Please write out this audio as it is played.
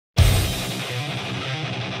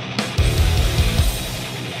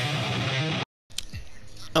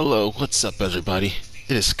Hello, what's up everybody?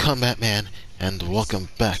 It is Kombat Man, and welcome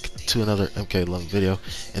back to another MK11 video.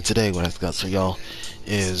 And today what I've got for y'all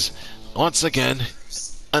is, once again,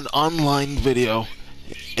 an online video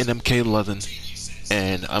in MK11.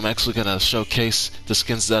 And I'm actually going to showcase the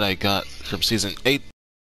skins that I got from Season 8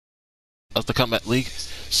 of the Kombat League.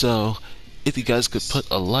 So, if you guys could put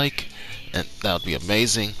a like, and that would be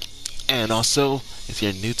amazing. And also, if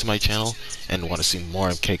you're new to my channel and want to see more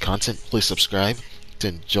MK content, please subscribe to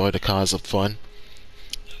enjoy the cause of fun.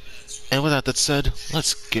 And with that said,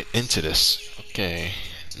 let's get into this. Okay,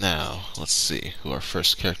 now let's see who our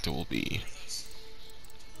first character will be.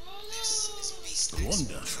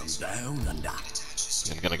 Wonder from down under.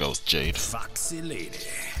 I'm gonna go with Jade. Foxy lady.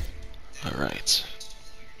 Alright.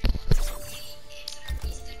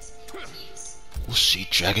 Wuxi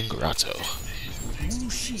Dragon Grotto.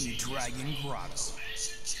 Wuxi Dragon Grotto.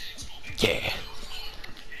 Yeah.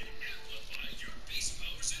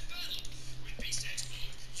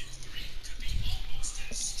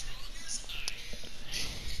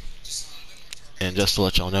 And just to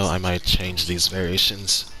let y'all know, I might change these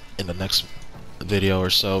variations in the next video or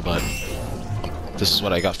so, but this is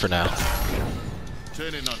what I got for now.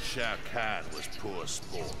 Turning on Shao Kahn was poor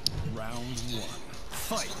sport. Round one.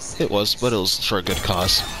 Fight. It was, but it was for a good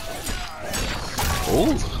cause.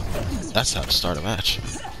 Oh, that's how to start a match.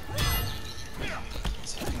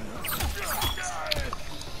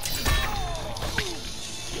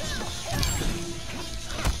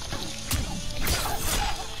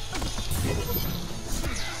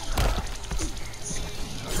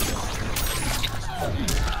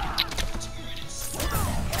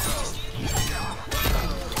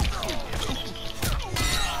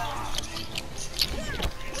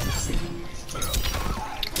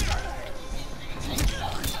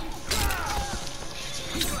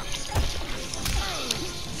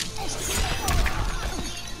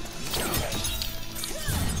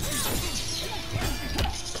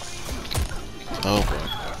 Oh boy.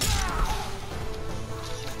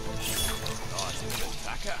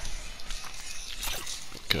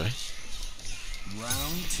 Okay.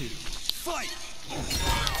 Round two. Fight.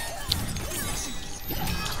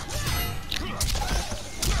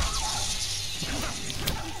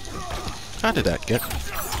 How did that get?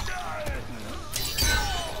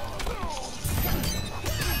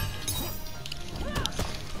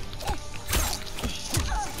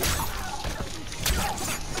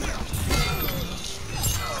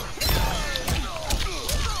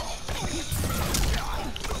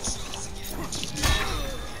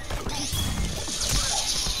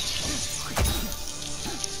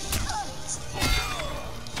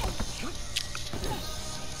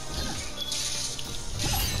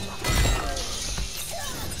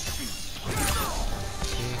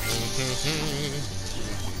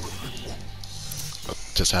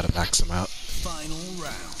 Just had to max him out. Final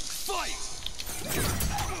round. Fight.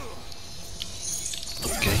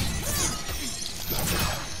 Okay.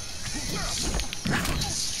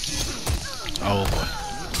 Oh boy.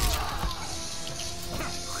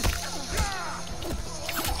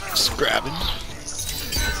 Just grabbing.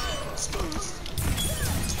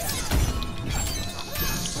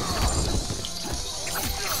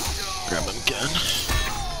 Grab him again.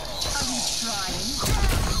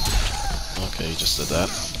 Okay, he just did that.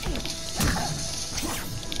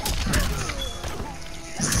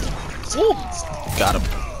 Woo! Got him.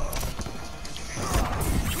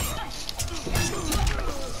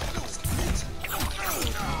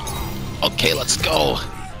 Okay, let's go.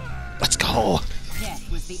 Let's go.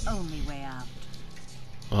 Death was the only way out.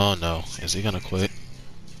 Oh no, is he gonna quit?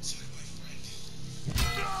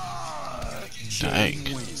 Dang.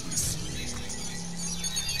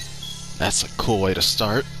 That's a cool way to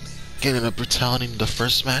start. Getting a brutality in the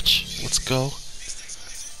first match. Let's go.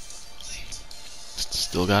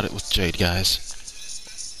 Still got it with Jade,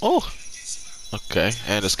 guys. Oh! Okay,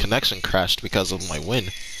 and his connection crashed because of my win.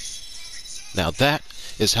 Now that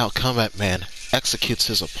is how Kombat Man executes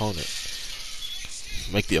his opponent.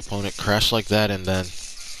 Make the opponent crash like that, and then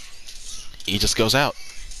he just goes out.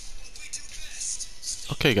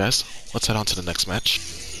 Okay, guys, let's head on to the next match.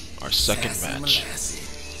 Our second match.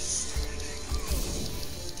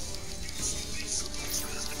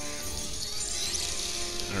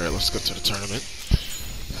 Alright, let's go to the tournament.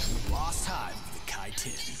 Lost time for the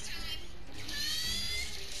Kai-10.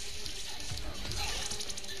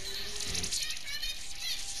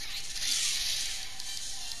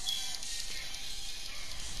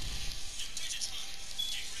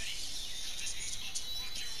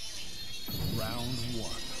 Round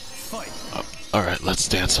one. Fight. Alright, let's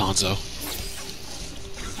dance, Hanzo.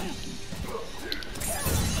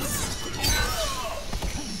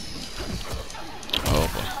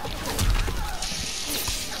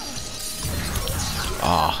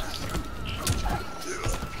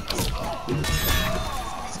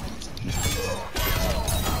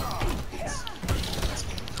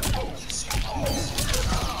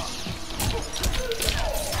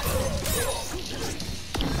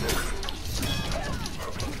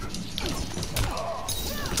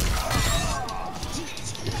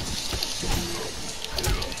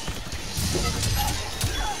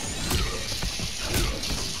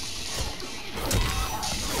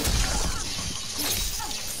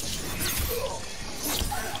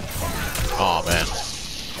 Oh man.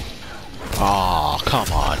 Oh,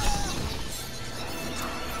 come on.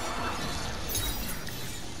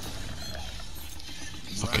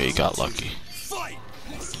 Okay, you got lucky. Fight!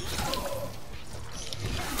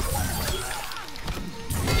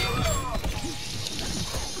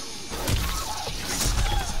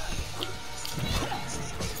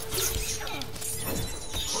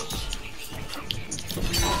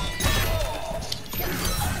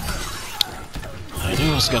 I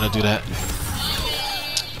knew I was gonna do that.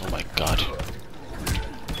 Oh my god.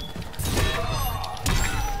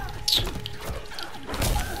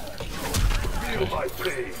 Feel my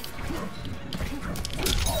pain.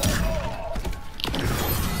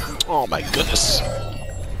 Oh my goodness.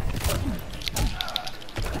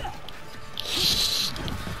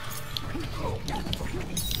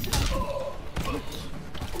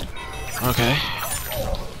 Okay.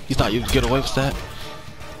 You thought you'd get away with that?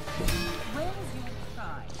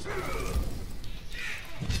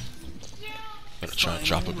 I'm gonna try and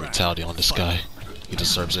drop a brutality on this guy. He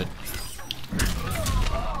deserves it.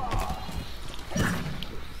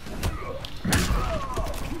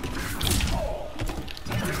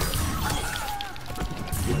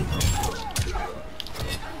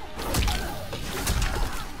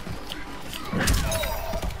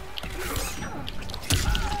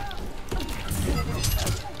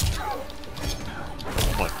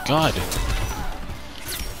 Oh my god.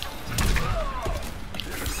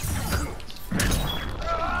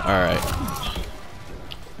 Alright.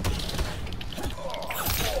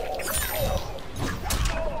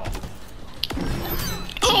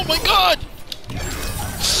 Oh my god!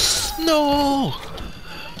 No!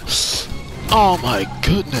 Oh my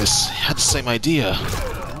goodness. Had the same idea.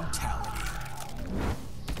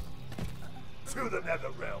 To the nether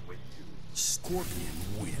realm with you. Scorpion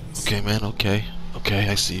wins. Okay, man, okay. Okay,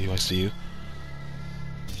 I see you, I see you.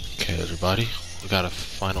 Okay, everybody. We got a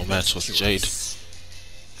final match with Jade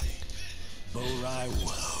Borai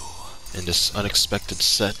Woe. in this unexpected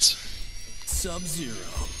set. Sub-Zero.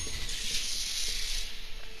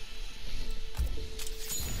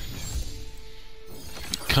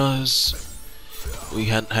 Because we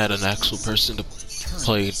hadn't had an actual person to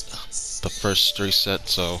play the first 3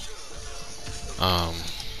 sets, so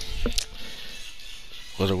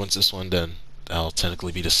whoever wins this one, then that'll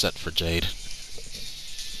technically be the set for Jade.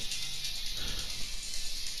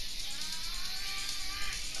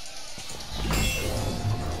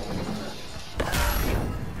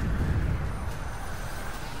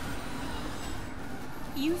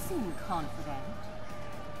 You seem confident.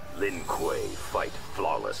 Lin Kuei fight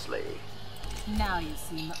flawlessly. Now you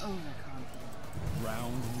seem overconfident.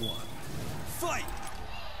 Round 1. Fight!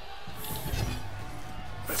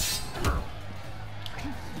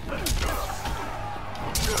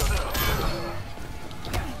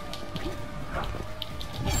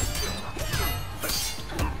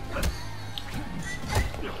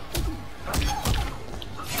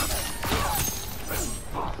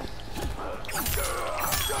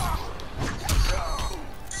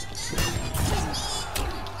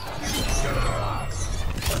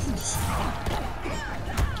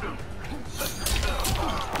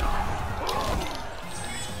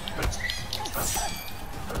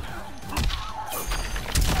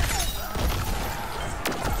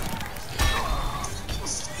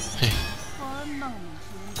 For a moment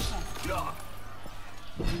you impressed.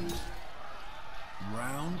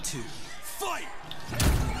 Round 2. Fight!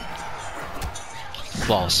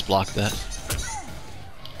 Flawless block that.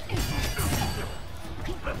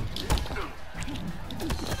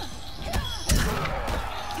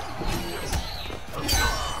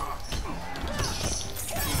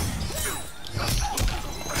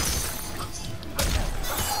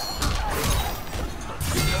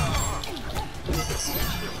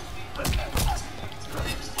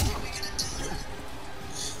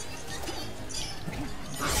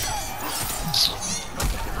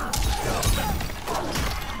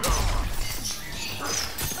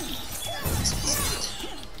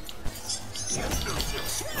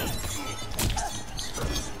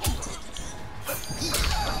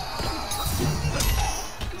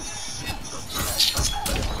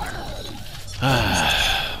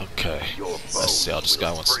 see how this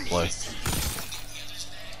guy wants to play.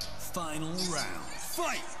 Final round.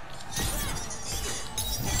 Fight!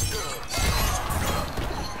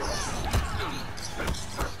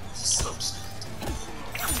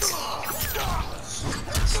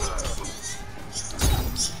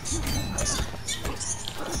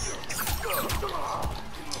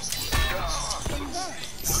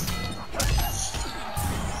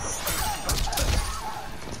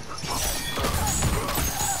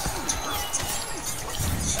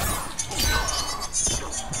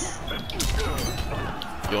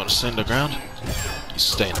 You want to stay in the ground? You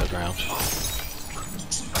stay in the ground.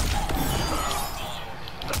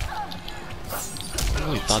 I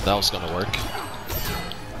really thought that was gonna work.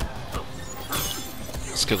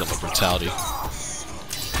 Let's give them a brutality.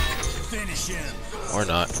 Finish him. Or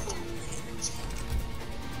not.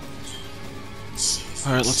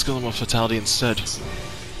 Alright, let's give them a fatality instead.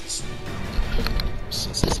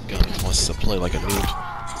 Since this gun wants to play like a noob.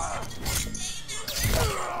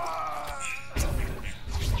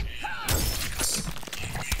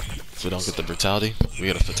 If we don't get the brutality, we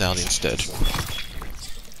get a fatality instead.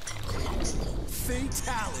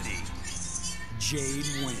 Fatality.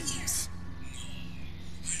 Jade wins.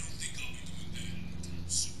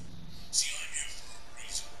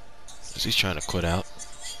 Is he trying to quit out?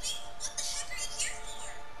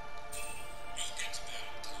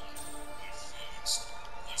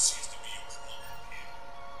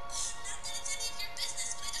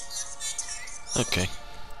 Okay.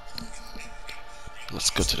 Let's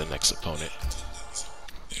go to the next opponent.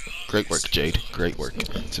 Great work, Jade. Great work.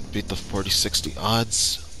 To beat the 40-60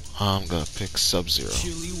 odds, I'm gonna pick Sub-Zero.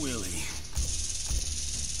 Chilly Willy.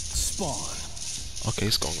 Spawn. Okay,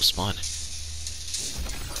 he's going with Spawn.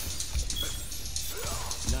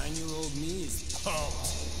 9-year-old me is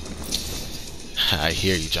pumped. I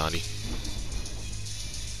hear you, Johnny.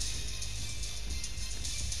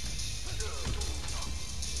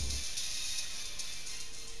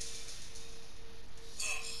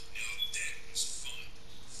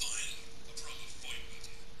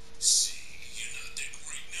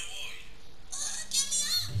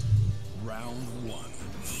 Round 1.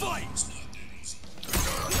 Fight!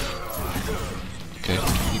 Okay,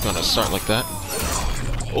 you gonna start like that?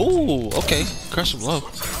 Oh, okay. Crush him low.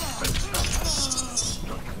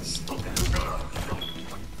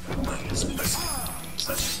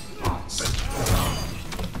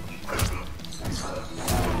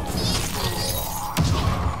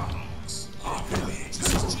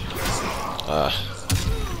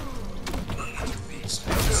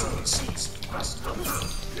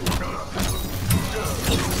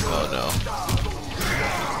 Oh no.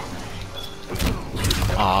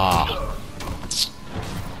 Ah.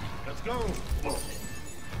 Let's go.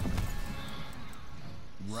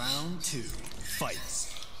 Round 2. Fight.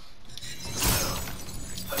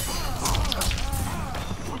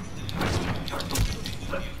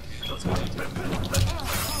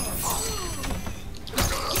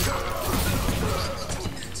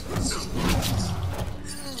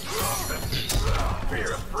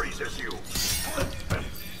 Fear freezes you.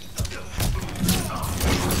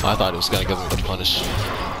 I thought it was gonna give him the punish.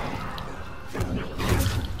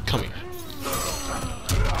 Come here.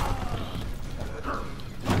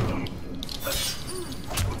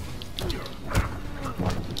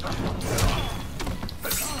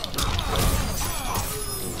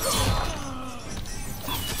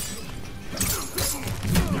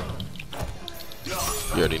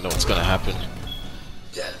 You already know what's gonna happen.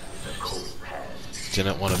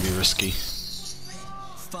 Didn't want to be risky.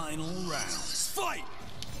 Final round. Fight!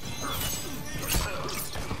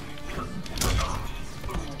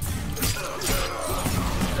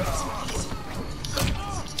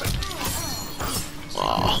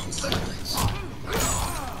 Aw.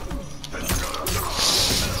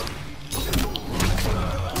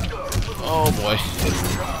 Oh boy.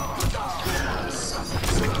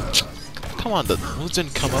 Come on, the moves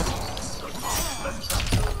didn't come up.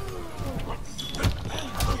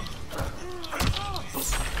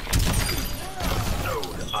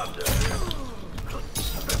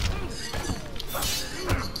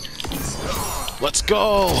 Let's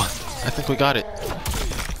go! I think we got it.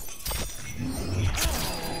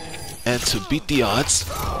 And to beat the odds,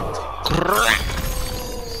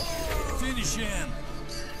 Finish him.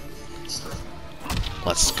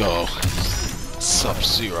 let's go.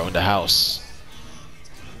 Sub-Zero in the house.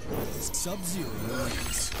 Sub-Zero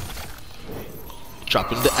wins.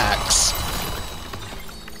 Dropping the axe.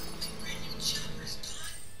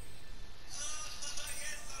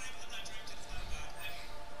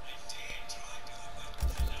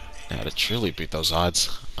 Now to truly beat those odds,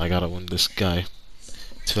 I gotta win this guy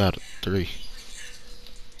 2 out of 3.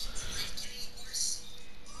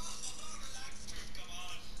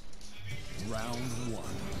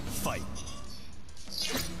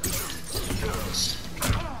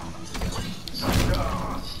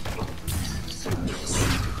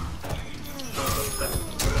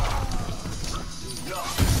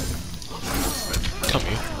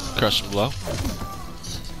 Crushing blow.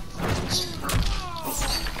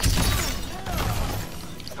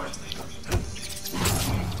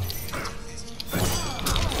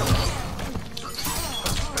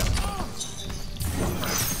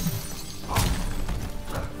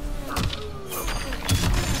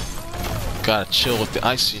 Gotta chill with the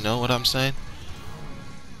ice, you know what I'm saying?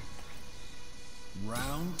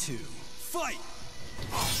 Round 2. Fight!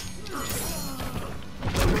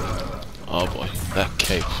 Oh boy, that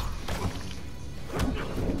cape.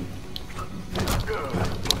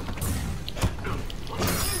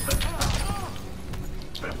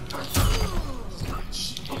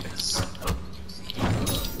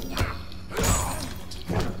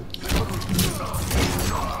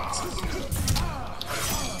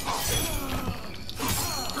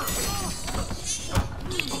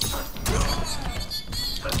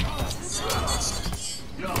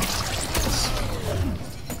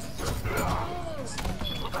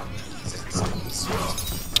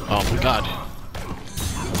 Oh my god.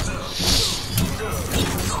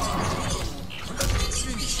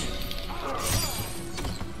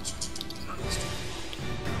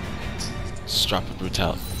 Just drop a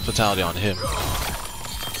fatality on him.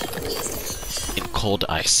 In cold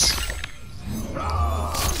ice.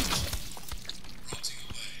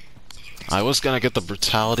 I was gonna get the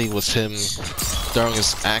brutality with him throwing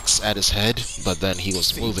his axe at his head, but then he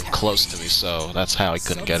was moving close to me, so that's how I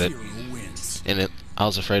couldn't get it. And I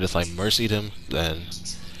was afraid if I mercied him, then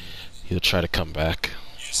he would try to come back.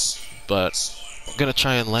 But I'm gonna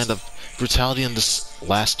try and land a brutality in this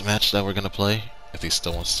last match that we're gonna play, if he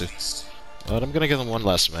still wants to. But I'm gonna give him one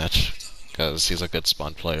last match, because he's a good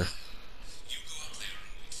spawn player.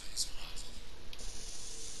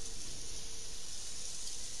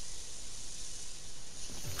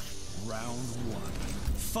 Round 1.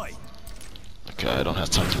 Fight! Okay, I don't have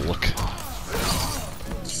time to look.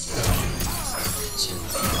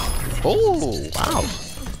 Oh, wow.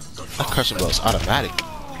 That crushing blow is automatic.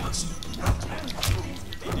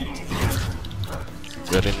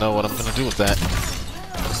 You already know what I'm gonna do with that.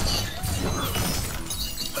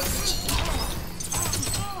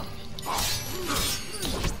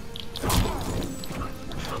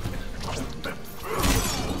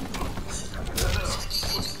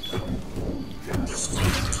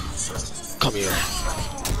 Come here.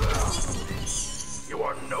 You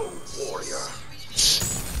are no warrior.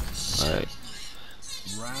 Alright.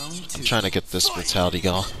 Round 2. I'm trying to get this brutality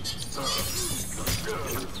going.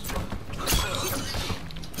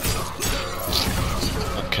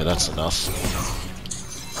 Okay, that's enough.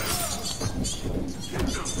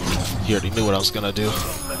 He already knew what I was gonna do.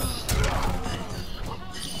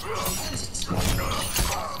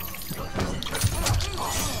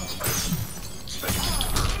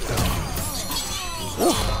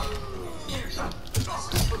 Ooh.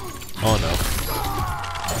 Oh no.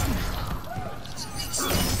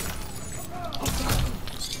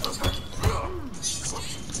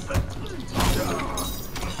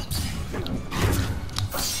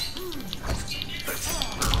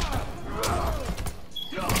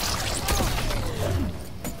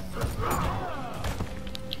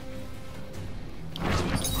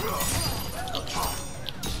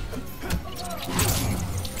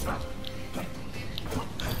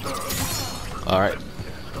 Alright.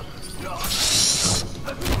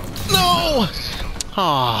 No!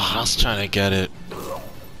 Ah, I was trying to get it.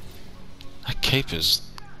 That cape is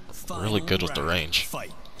really good with the range.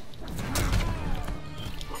 Fight!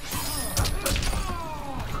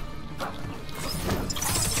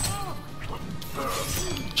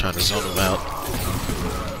 Trying to zone him out.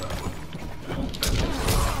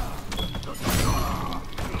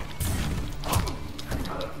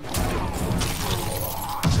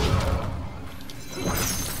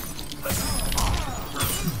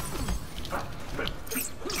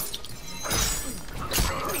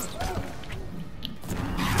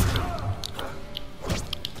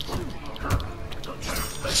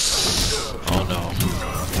 Oh no.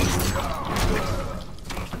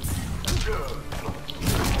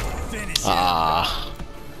 Ah.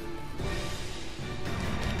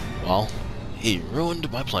 Well, he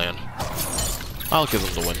ruined my plan. I'll give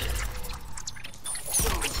him the win.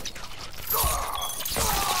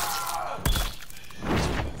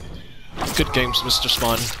 Good games, Mr.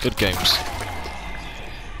 Spawn. Good games.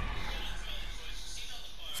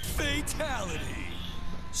 Fatality!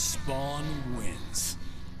 Spawn wins.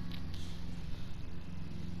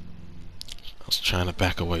 I was trying to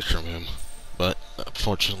back away from him, but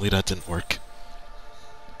unfortunately that didn't work.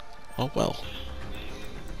 Oh well.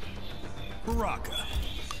 Baraka.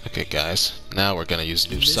 Okay guys, now we're gonna use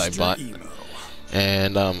new Mr. sidebot. Emo.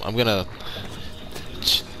 And I'm gonna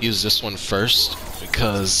use this one first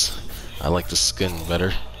because I like the skin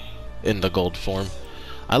better in the gold form.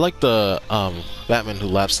 I like the Batman Who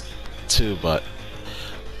Laughs too, but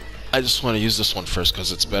I just want to use this one first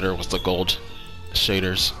because it's better with the gold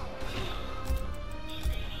shaders.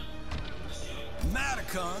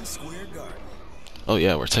 Madicon Square Garden. Oh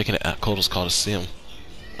yeah, we're taking it at Kotal's Coliseum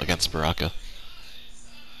against Baraka.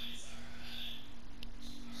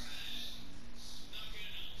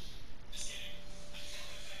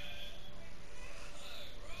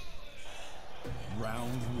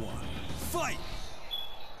 Round 1. Fight!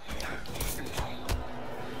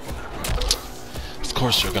 Of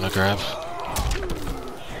course you're gonna grab.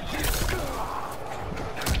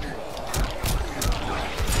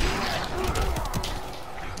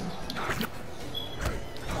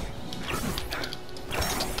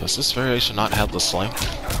 Does this variation not have the sling?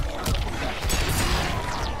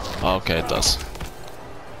 Oh, okay, it does.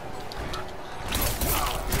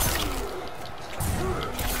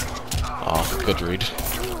 Oh, good read.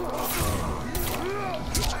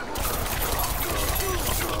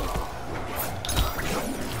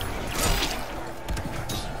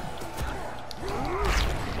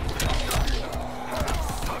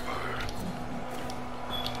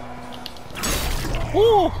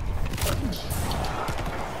 Woo!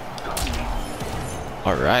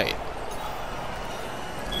 All right.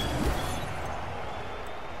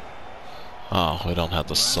 Oh, we don't have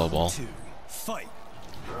the soul ball. Round 2. Fight!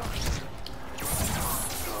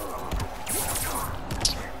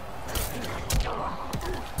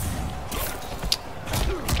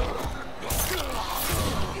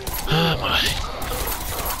 Ah, my.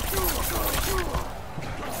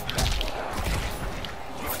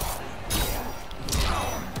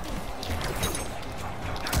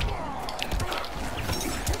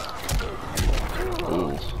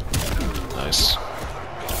 Ooh, nice.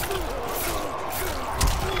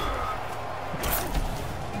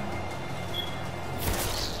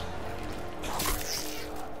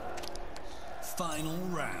 Final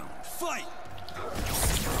round. Fight!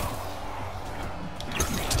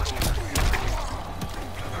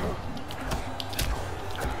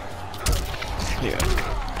 Yeah.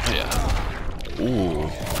 Yeah. Ooh.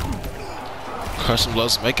 Crushing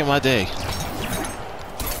blows making my day.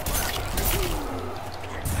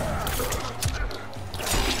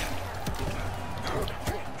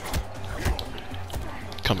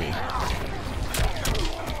 Come here.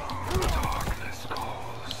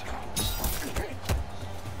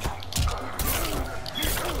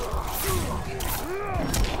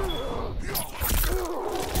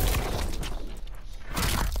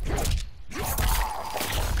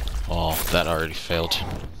 Oh, that already failed.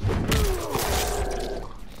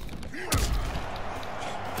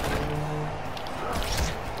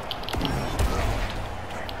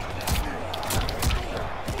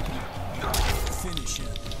 Finish him.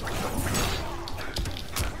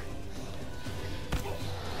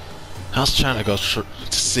 I was trying to go to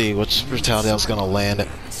see which brutality I was gonna land,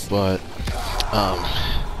 but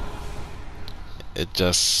it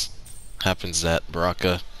just happens that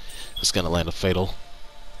Baraka is gonna land a fatal.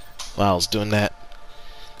 While I was doing that,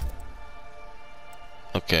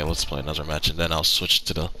 okay, let's play another match, and then I'll switch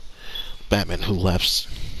to the Batman Who Laughs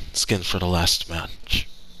skin for the last match.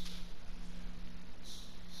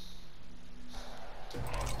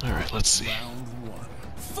 All right, let's see. Round 1.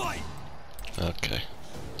 Fight! Okay.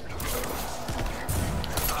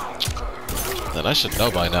 Then I should know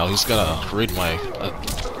by now. He's gonna read my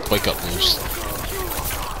wake-up moves.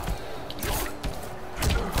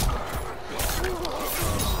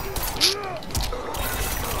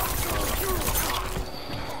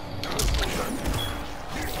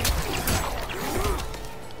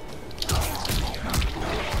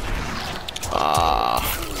 Ah.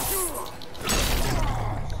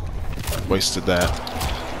 Wasted that.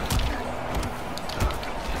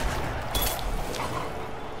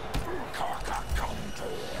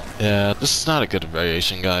 Yeah, this is not a good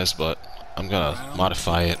variation, guys, but I'm gonna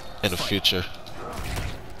modify it in the future.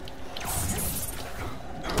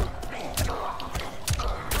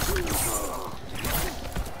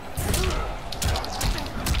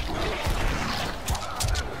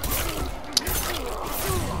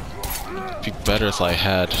 It'd be better if I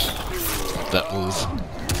had that move.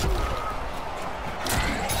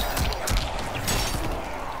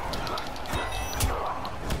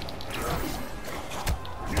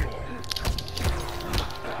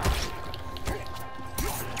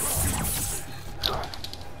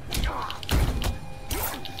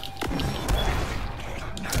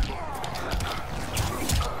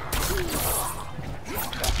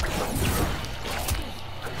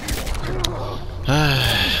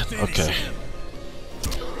 Okay.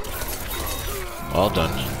 All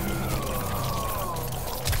done.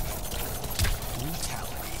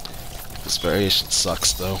 This variation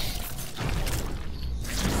sucks, though.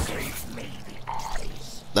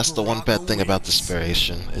 That's the one bad thing about this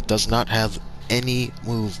variation. It does not have any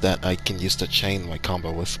move that I can use to chain my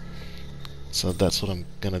combo with. So that's what I'm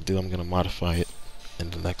gonna do. I'm gonna modify it in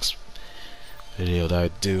the next video that I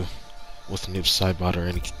do with Noob Sidebot, or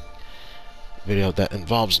any video that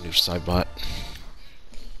involves Noob Sidebot.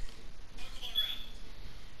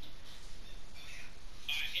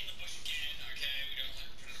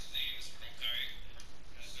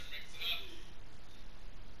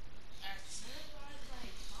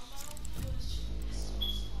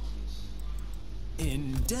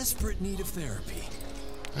 In desperate need of therapy.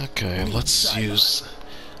 Okay, let's use...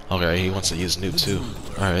 Okay, he wants to use Noob too.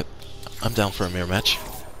 Alright, I'm down for a mirror match.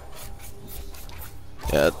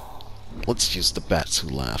 Yeah, let's use the Bats Who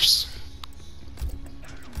Laughs.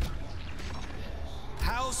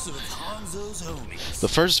 House of Hanzo's homies. The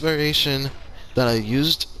first variation that I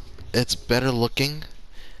used, it's better looking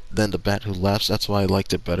than the Bat Who Laughs. That's why I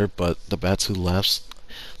liked it better, but the Bats Who Laughs,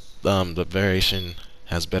 the variation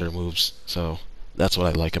has better moves, so that's what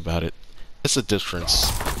I like about it. It's a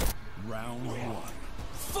difference. Round one.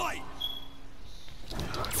 Fight!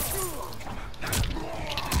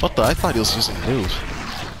 What the? I thought he was using Noob.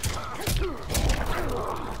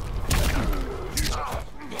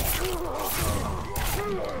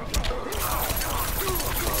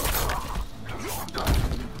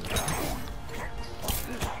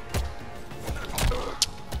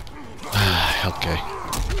 Okay.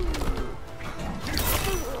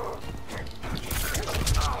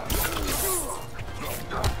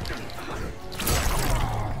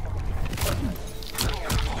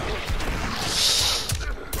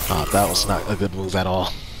 That was not a good move at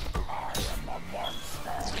all.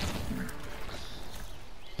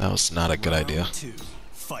 That was not a good idea. Round two.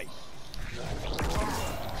 Fight.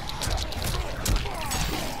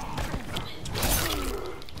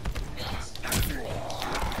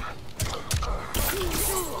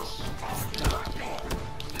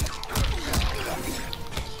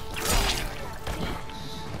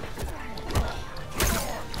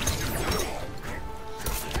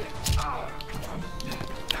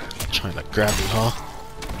 Trying to grab me, huh?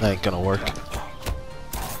 That ain't gonna work.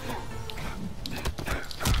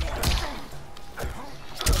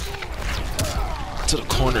 To the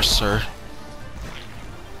corner, sir.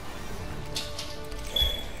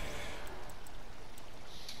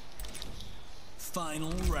 Final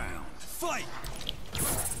round. Fight!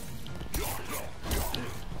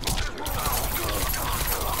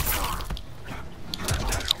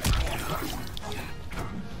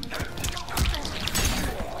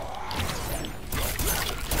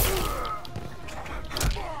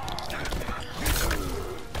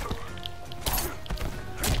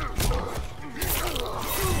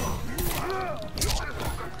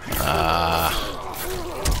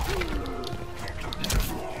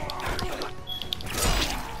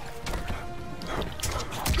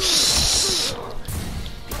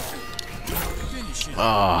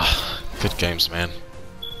 Good games, man.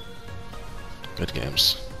 Good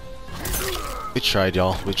games. We tried,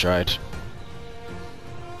 y'all. We tried.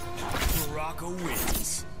 Baraka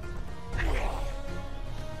wins.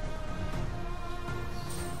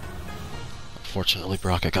 Unfortunately,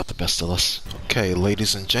 Baraka got the best of us. Okay,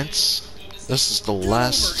 ladies and gents, this is the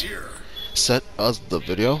last set of the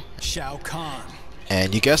video. Shao Kahn.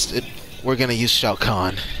 And you guessed it, we're gonna use Shao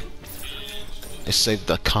Kahn. I saved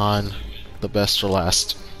the Kahn, the best for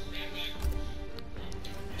last.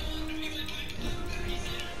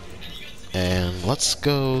 And let's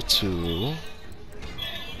go to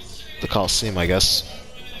the Coliseum, I guess.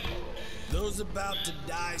 Those about to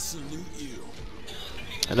die salute you.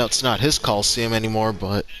 I know it's not his Coliseum anymore,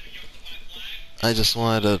 but I just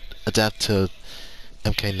wanted to adapt to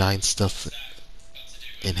MK9 stuff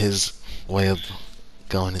in his way of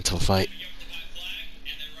going into a fight.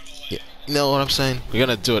 Yeah, you know what I'm saying? We're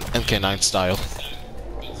gonna do it MK9 style.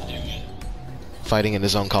 Fighting in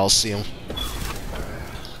his own Coliseum.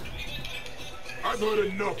 I've heard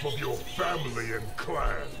enough of your family and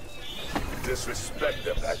clan. Disrespect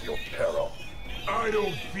them at your peril. I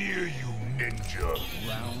don't fear you, ninja.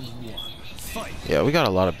 Round one. Fight. Yeah, we got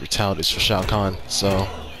a lot of brutalities for Shao Kahn, so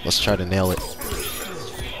let's try to nail it.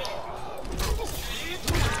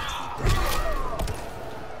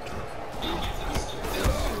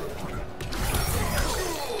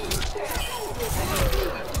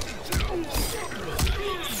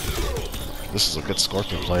 This is a good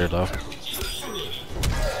Scorpion player, though.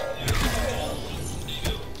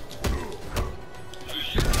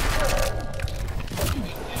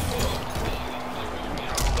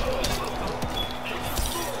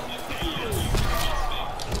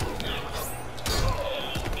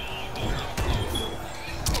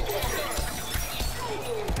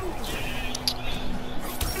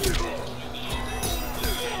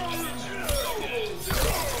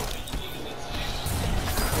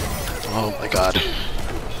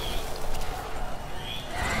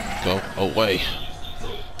 way.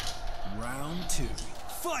 Round 2.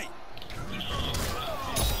 Fight!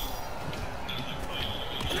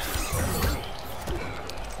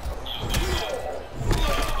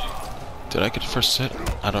 Did I get first hit?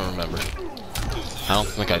 I don't remember. I don't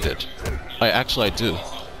think I did. I do.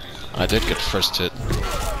 I did get first hit.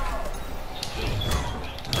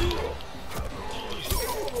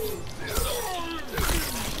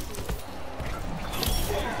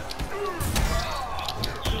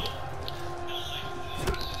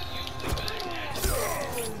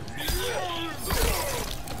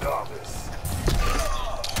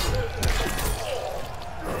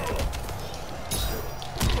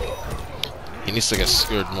 He needs to get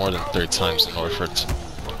skewered more than 3 times in order for it to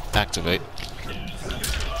activate.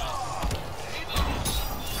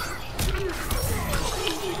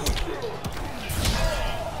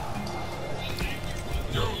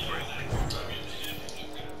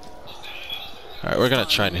 Alright, we're gonna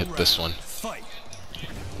try and hit this one. Fight!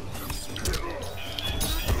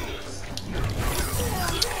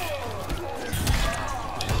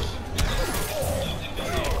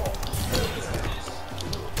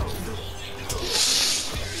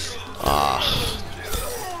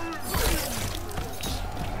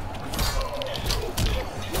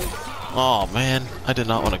 Oh man, I did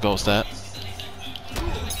not want to go with that.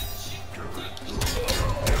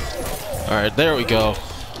 Alright, there we go.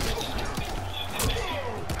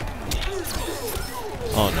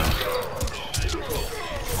 Oh no.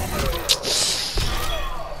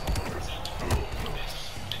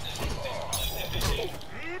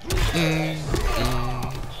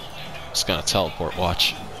 Just gonna teleport,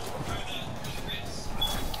 watch.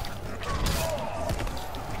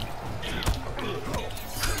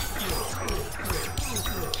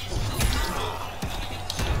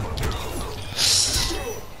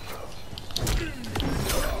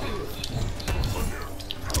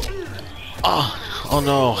 Oh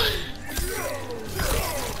no.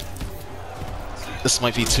 This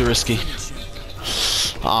might be too risky.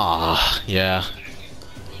 Yeah.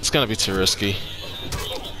 It's gonna be too risky.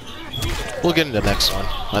 We'll get into the next one.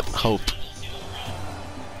 I hope.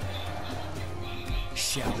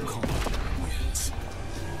 Kombat wins.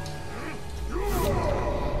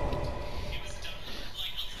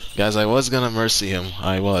 Guys, I was gonna mercy him.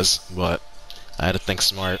 But I had to think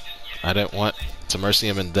smart. I didn't want to mercy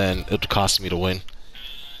him and then it would cost me to win.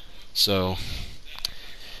 So,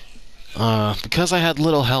 because I had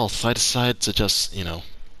little health, I decided to just, you know,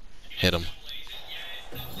 hit him.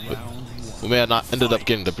 But we may have not ended up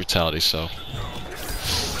getting the brutality, so.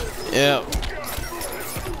 Yeah.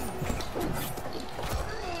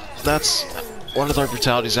 That's one of our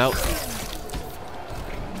brutalities out.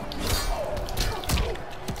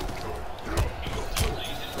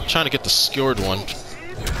 I'm trying to get the skewered one,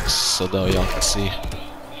 so that y'all can see.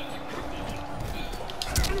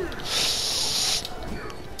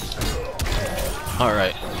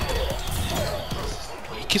 Alright.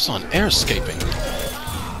 He keeps on air escaping.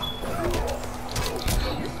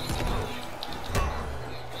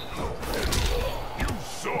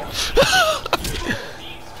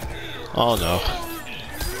 Oh no.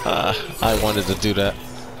 I wanted to do that.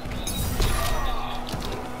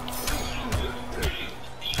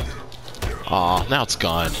 Aw, now it's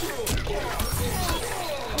gone.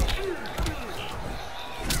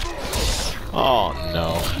 Oh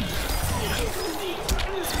no.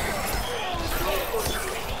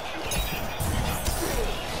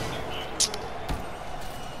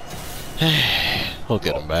 We'll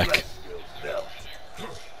get him back.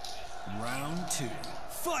 Round 2.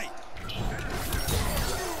 Fight!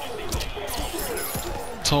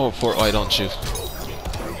 Teleport, why don't you?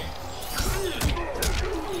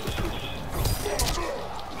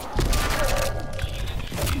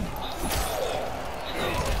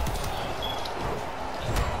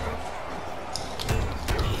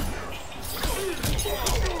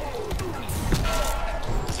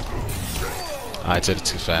 I did it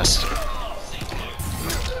too fast.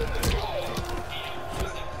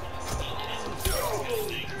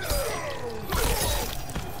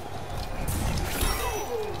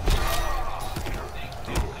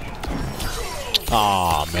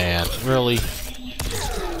 Aw, man, really?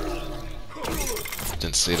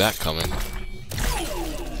 Didn't see that coming.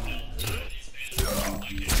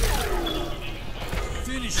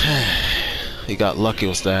 He got lucky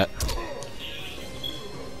with that.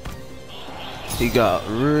 He got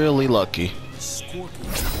really lucky.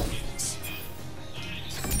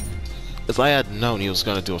 If I had known he was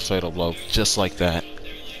gonna do a fatal blow just like that,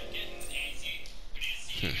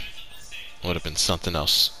 would have been something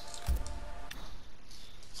else.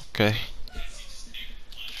 Okay.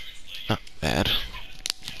 Not bad.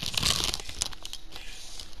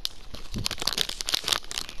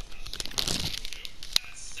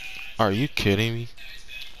 Are you kidding me?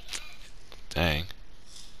 Dang.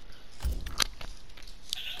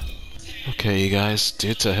 Okay, you guys,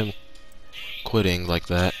 due to him quitting like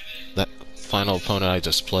that final opponent I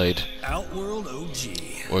just played, Outworld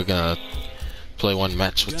OG. we're gonna play one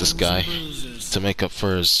match with this guy to make up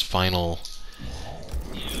for his final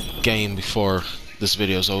game before this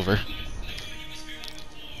video's over.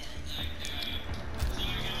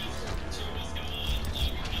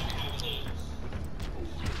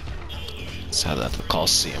 Let's have that at the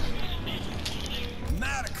Coliseum.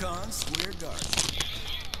 Matacon Square Garden.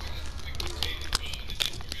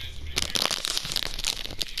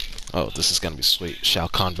 Oh, this is gonna be sweet. Shao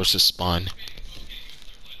Kahn versus Spawn.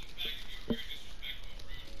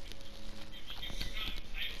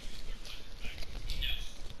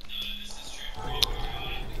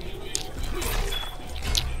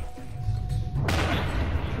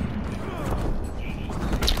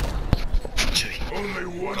 Only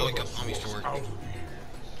one Oh, of got us mommy walks for it. out of here.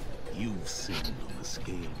 You've sinned on the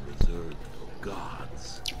scale reserved for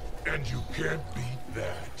gods. And you can't beat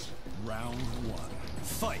that. Round one.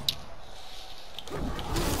 Fight.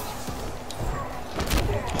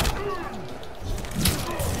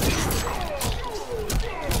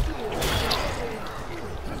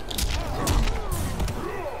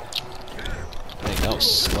 Dang, that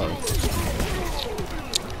was slow.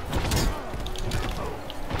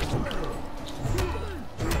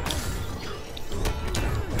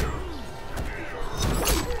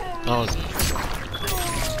 Oh no.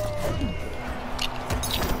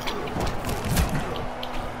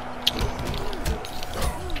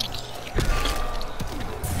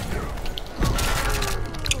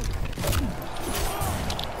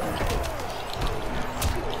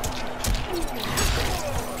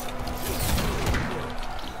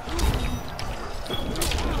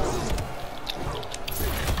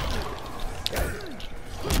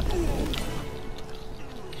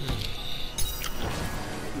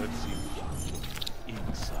 Let's see what's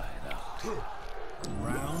inside out.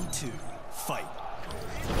 Round two. Fight.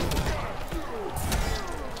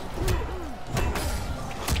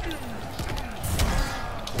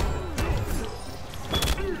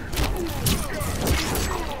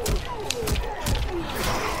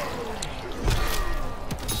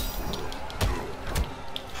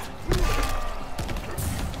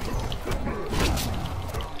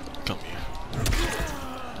 Come here.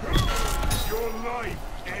 Your life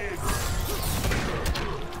ends.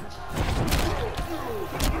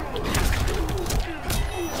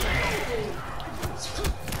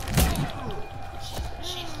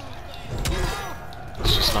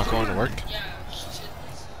 It's just not going to work.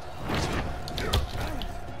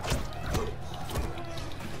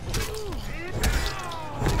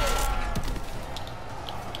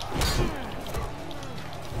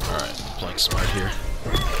 Alright, playing smart here.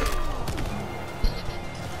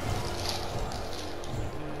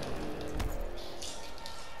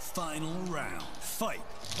 Final round. Fight.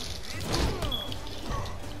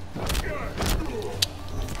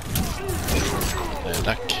 Man,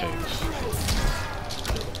 that cave.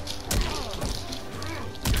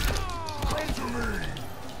 Come to me.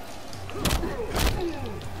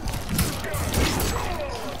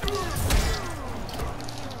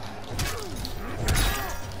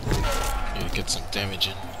 Need to get some damage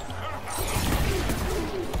in.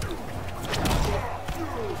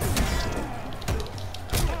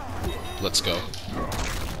 Let's go.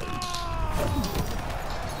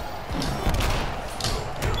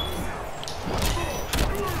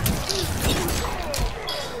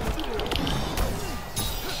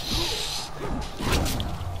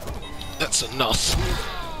 That's enough.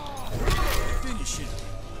 Finish it.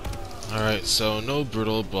 Alright, so no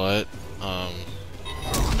brutal, but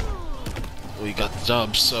we got the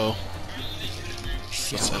dub, so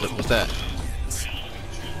let's end it with that.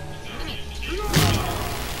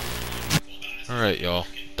 Alright, y'all.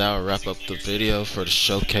 That will wrap up the video for the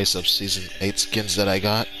showcase of Season 8 skins that I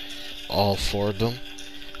got. All 4 of them.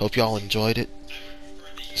 Hope y'all enjoyed it.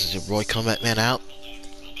 This is your boy Kombat Man out.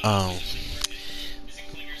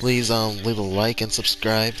 Please leave a like and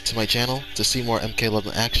subscribe to my channel to see more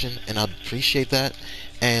MK11 action, and I'd appreciate that.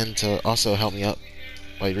 And to also help me out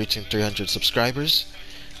by reaching 300 subscribers.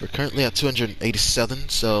 We're currently at 287,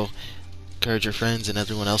 so encourage your friends and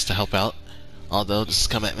everyone else to help out. Although this is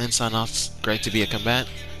Kombat Man sign off, it's great to be a combat,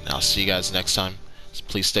 and I'll see you guys next time. So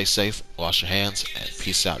please stay safe, wash your hands, and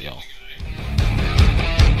peace out, y'all.